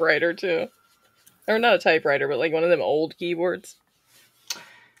typewriter, too. Or not a typewriter, but like one of them old keyboards.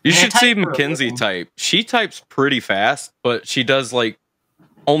 You should see Mackenzie type. She types pretty fast, but she does like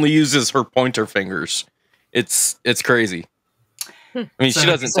only uses her pointer fingers. It's crazy. I mean, So she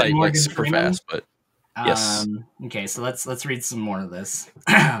doesn't type like super Freeman? fast, but yes. Okay, so let's read some more of this.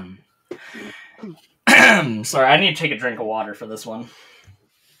 Sorry, I need to take a drink of water for this one.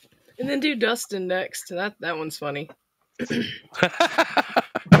 And then do Dustin next. That one's funny.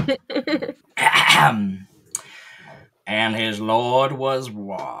 And his Lord was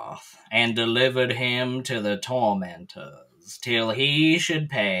wroth, and delivered him to the tormentors, till he should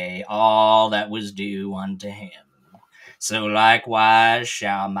pay all that was due unto him. So likewise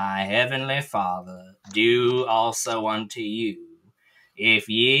shall my heavenly Father do also unto you, if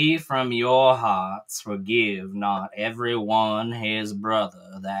ye from your hearts forgive not every one his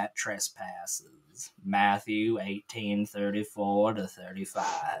brother that trespasses. Matthew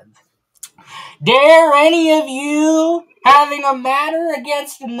 18:34-35. Dare any of you, having a matter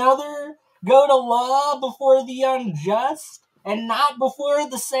against another, go to law before the unjust, and not before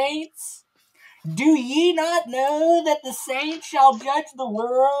the saints? Do ye not know that the saints shall judge the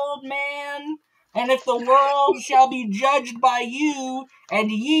world, man? And if the world shall be judged by you, and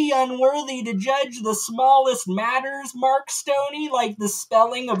ye unworthy to judge the smallest matters, Mark Stoney, like the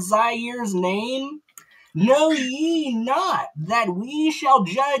spelling of Zaire's name? Know ye not that we shall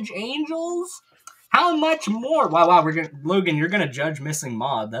judge angels? How much more? Wow, Logan, you're gonna judge Missing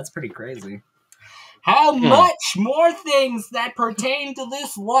Mod. That's pretty crazy. How much more things that pertain to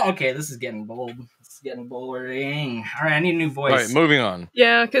this life? Okay, this is getting bold. This is getting boring. All right, I need a new voice. All right, moving on.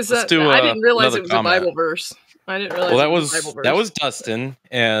 Yeah, because I didn't realize it was a Bible verse. I didn't realize. Well, it was a Bible verse. that was Dustin,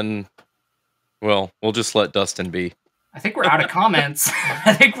 and well, we'll just let Dustin be. I think we're out of comments.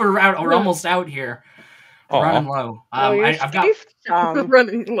 I think we're out. We're almost out here. We're running low. I've got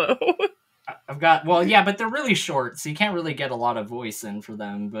running low. I've got, well, yeah, but they're really short, so you can't really get a lot of voice in for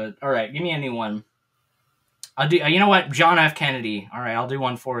them. But all right, give me a new one. I'll do. You know what, John F. Kennedy. All right, I'll do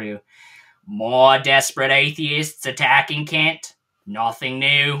one for you. More desperate atheists attacking Kent. Nothing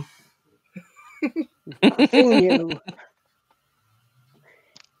new. Nothing new.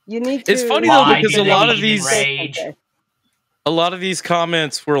 You need to. It's funny though because a lot of these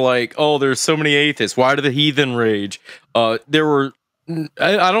comments were like, "Oh, there's so many atheists. Why do the heathen rage?" There were.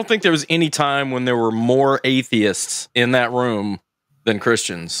 I don't think there was any time when there were more atheists in that room than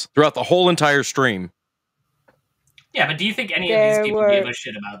Christians throughout the whole entire stream. Yeah, but do you think any of these people give a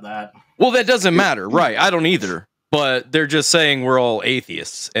shit about that? Well, that doesn't matter, right? I don't either. But they're just saying we're all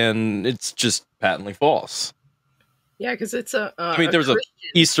atheists, and it's just patently false. Yeah, because it's I mean, there's an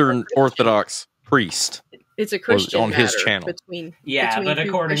Eastern Orthodox priest. It's a Christian on his channel. Between but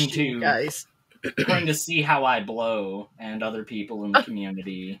according to See How I Blow and other people in the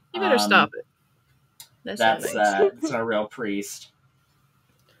community, you better stop it. That's it's a real priest.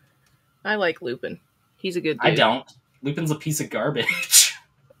 I like Lupin. He's a good dude. I don't. Lupin's a piece of garbage.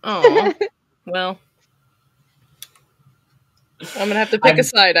 Oh, well. I'm gonna have to pick a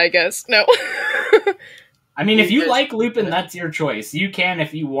side, I guess. No. I mean, if you like Lupin, that's your choice. You can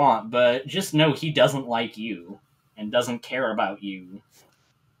if you want, but just know he doesn't like you and doesn't care about you.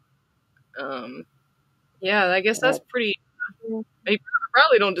 Yeah, I guess that's pretty. They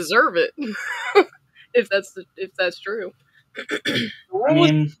probably don't deserve it. if that's true. I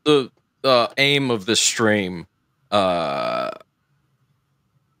mean, the aim of this stream, just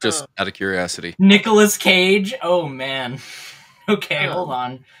out of curiosity. Nicolas Cage? Oh man. Okay, hold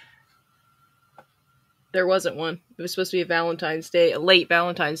on. There wasn't one. It was supposed to be a late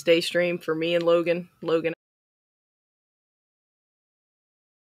Valentine's Day stream for me and Logan.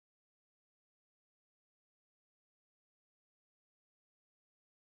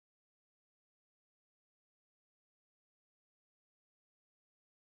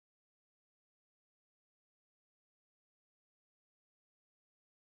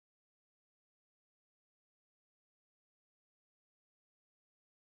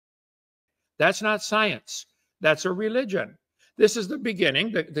 That's not science. That's a religion. This is the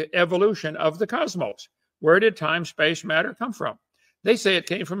beginning, the evolution of the cosmos. Where did time, space, matter come from? They say it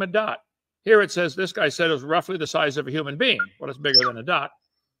came from a dot. Here it says, this guy said it was roughly the size of a human being. Well, it's bigger than a dot.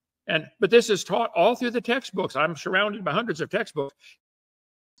 But this is taught all through the textbooks. I'm surrounded by hundreds of textbooks.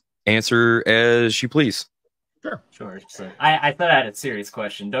 Answer as you please. Sure. So I thought I had a serious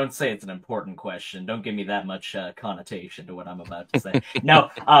question. Don't say it's an important question. Don't give me that much connotation to what I'm about to say.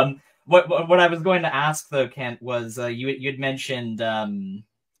 No, What I was going to ask though, Kent, was you'd mentioned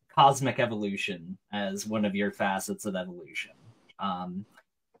cosmic evolution as one of your facets of evolution.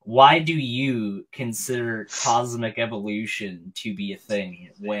 Why do you consider cosmic evolution to be a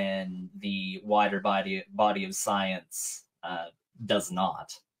thing when the wider body of science does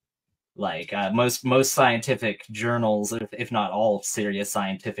not? Like most scientific journals, if not all serious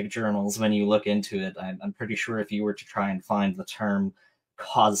scientific journals, when you look into it, I'm pretty sure if you were to try and find the term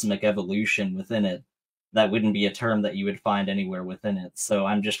cosmic evolution within it, that wouldn't be a term that you would find anywhere within it. So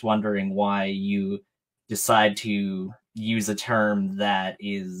I'm just wondering why you decide to use a term that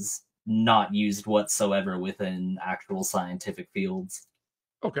is not used whatsoever within actual scientific fields.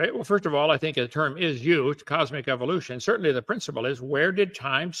 Okay, well, first of all, I think a term is used, cosmic evolution. Certainly the principle is, where did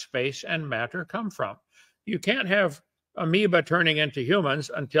time, space, and matter come from? You can't have amoeba turning into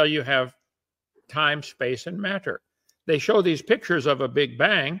humans until you have time, space, and matter. They show these pictures of a Big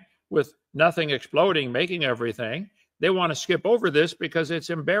Bang with nothing exploding, making everything. They want to skip over this because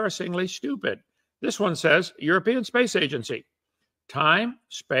it's embarrassingly stupid. This one says, European Space Agency. Time,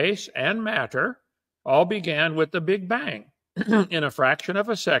 space, and matter all began with the Big Bang. In a fraction of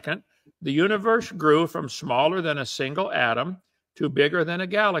a second, the universe grew from smaller than a single atom to bigger than a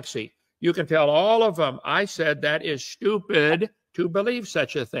galaxy. You can tell all of them, I said that is stupid to believe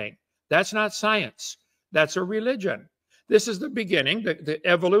such a thing. That's not science. That's a religion. This is the beginning, the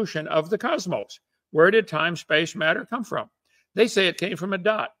evolution of the cosmos. Where did time, space, matter come from? They say it came from a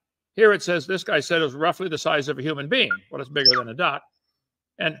dot. Here it says, this guy said it was roughly the size of a human being. Well, it's bigger than a dot.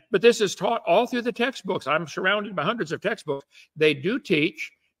 But this is taught all through the textbooks. I'm surrounded by hundreds of textbooks. They do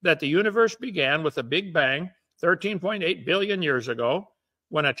teach that the universe began with a Big Bang 13.8 billion years ago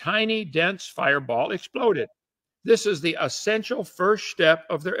when a tiny, dense fireball exploded. This is the essential first step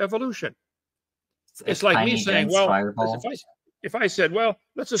of their evolution. It's like me saying, well, if I said, well,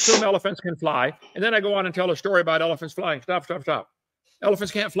 let's assume elephants can fly, and then I go on and tell a story about elephants flying. Stop.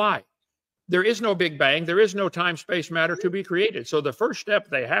 Elephants can't fly. There is no Big Bang. There is no time, space, matter to be created. So the first step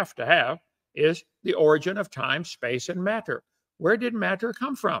they have to have is the origin of time, space, and matter. Where did matter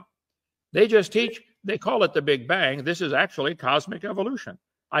come from? They just teach, they call it the Big Bang. This is actually cosmic evolution.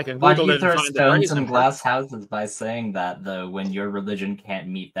 I can Google it and find the stones in glass houses by saying that, though, when your religion can't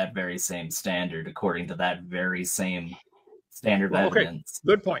meet that very same standard according to that very same standard of evidence.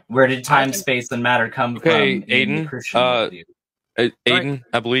 Good point. Where did time, space, and matter come from? Ayden, Ayden,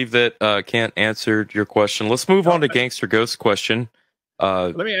 I believe that Kent answered your question. Let's move on to Gangster Ghost's question.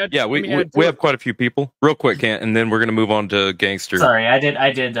 Let me add. Yeah, we have quite a few people. Real quick, Kent, and then we're going to move on to Gangster. Sorry, I did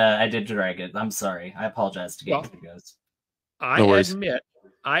drag it. I'm sorry. I apologize to Gangster Ghost. No worries.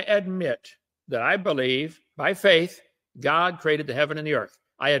 I admit that I believe by faith God created the heaven and the earth.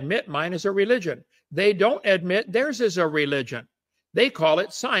 I admit mine is a religion. They don't admit theirs is a religion. They call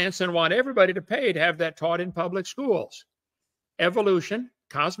it science and want everybody to pay to have that taught in public schools. Evolution,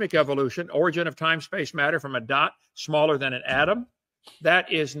 cosmic evolution, origin of time, space, matter from a dot smaller than an atom,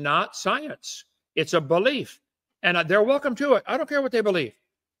 that is not science. It's a belief. And they're welcome to it. I don't care what they believe.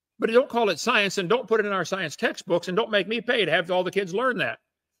 But don't call it science and don't put it in our science textbooks and don't make me pay to have all the kids learn that.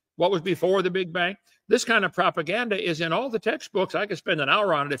 What was before the Big Bang? This kind of propaganda is in all the textbooks. I could spend an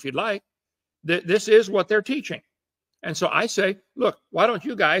hour on it if you'd like. This is what they're teaching. And so I say, look, why don't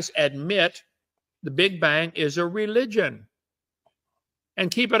you guys admit the Big Bang is a religion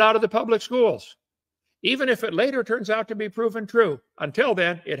and keep it out of the public schools, even if it later turns out to be proven true. Until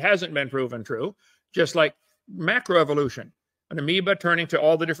then, it hasn't been proven true, just like macroevolution. An amoeba turning to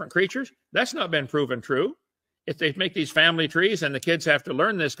all the different creatures, that's not been proven true. If they make these family trees and the kids have to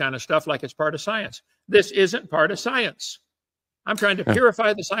learn this kind of stuff like it's part of science. This isn't part of science. I'm trying to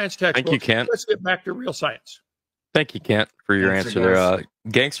purify the science textbook. Thank you, Kent. Let's get back to real science. Thank you, Kent, for your answer there.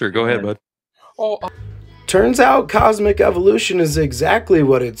 Gangster, go ahead, bud. Turns out cosmic evolution is exactly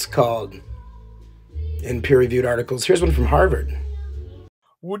what it's called in peer-reviewed articles. Here's one from Harvard.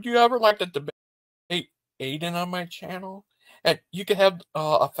 Would you ever like to debate Ayden on my channel? And you could have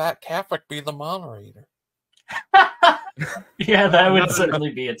a fat Catholic be the moderator. Yeah, that would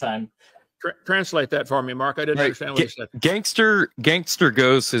certainly be a time. Translate that for me, Mark. I didn't understand what you said. Gangster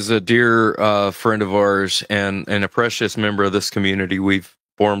Ghost is a dear friend of ours and a precious member of this community we've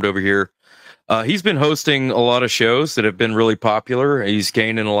formed over here. He's been hosting a lot of shows that have been really popular. He's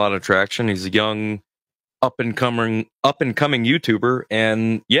gaining a lot of traction. He's a young up and coming YouTuber,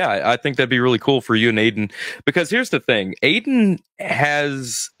 and yeah, I think that'd be really cool for you and Ayden, because here's the thing: Ayden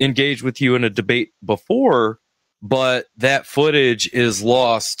has engaged with you in a debate before, but that footage is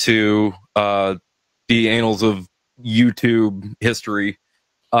lost to the annals of YouTube history.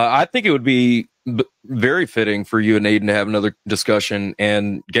 I think it would be very fitting for you and Ayden to have another discussion,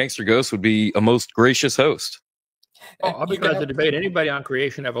 and Gangster Ghost would be a most gracious host. Oh, I'll be glad to debate anybody on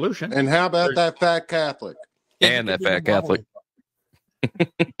creation evolution. And how about that fat Catholic? And that fat Catholic.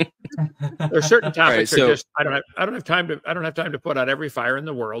 There's certain topics Right, so- are just I don't have time to put out every fire in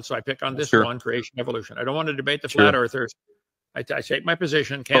the world, so I pick on this Sure. one, creation evolution. I don't want to debate the Sure. flat earthers. I take my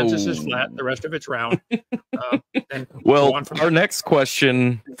position. Kansas is flat, the rest of it's round. And Well, go on from our next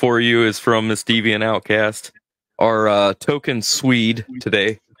question for you is from Miss Deviant Outcast, our token Swede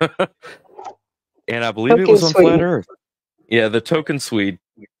today. And I believe it was on Token Flat Swede. Earth. Yeah, the token Swede.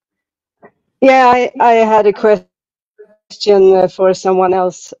 Yeah, I had a question for someone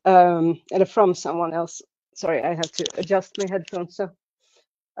else, or from someone else. Sorry, I have to adjust my headphones. So,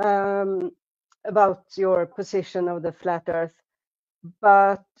 about your position of the flat Earth,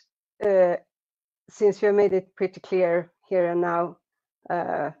 but since you made it pretty clear here and now,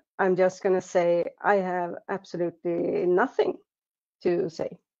 I'm just going to say I have absolutely nothing to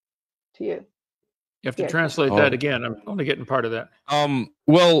say to you. You have to Yeah. translate that again. I'm only getting part of that.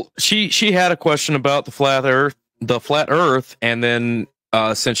 Well, she had a question about the flat Earth, and then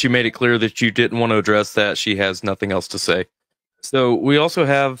since you made it clear that you didn't want to address that, she has nothing else to say. So we also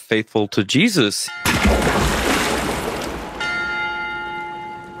have Faithful to Jesus